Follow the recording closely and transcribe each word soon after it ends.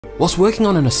Whilst working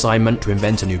on an assignment to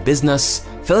invent a new business,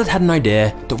 Phil had an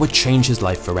idea that would change his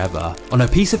life forever. On a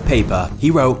piece of paper,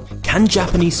 he wrote, "Can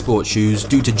Japanese sports shoes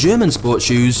do to German sports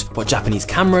shoes what Japanese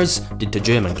cameras did to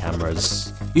German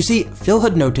cameras?" You see, Phil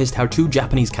had noticed how two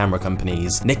Japanese camera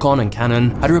companies, Nikon and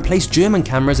Canon, had replaced German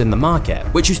cameras in the market,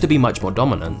 which used to be much more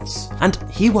dominant. And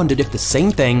he wondered if the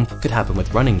same thing could happen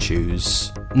with running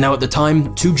shoes. Now at the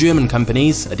time, two German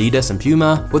companies, Adidas and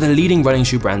Puma, were the leading running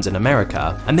shoe brands in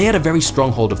America, and they had a very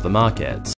strong hold of the market.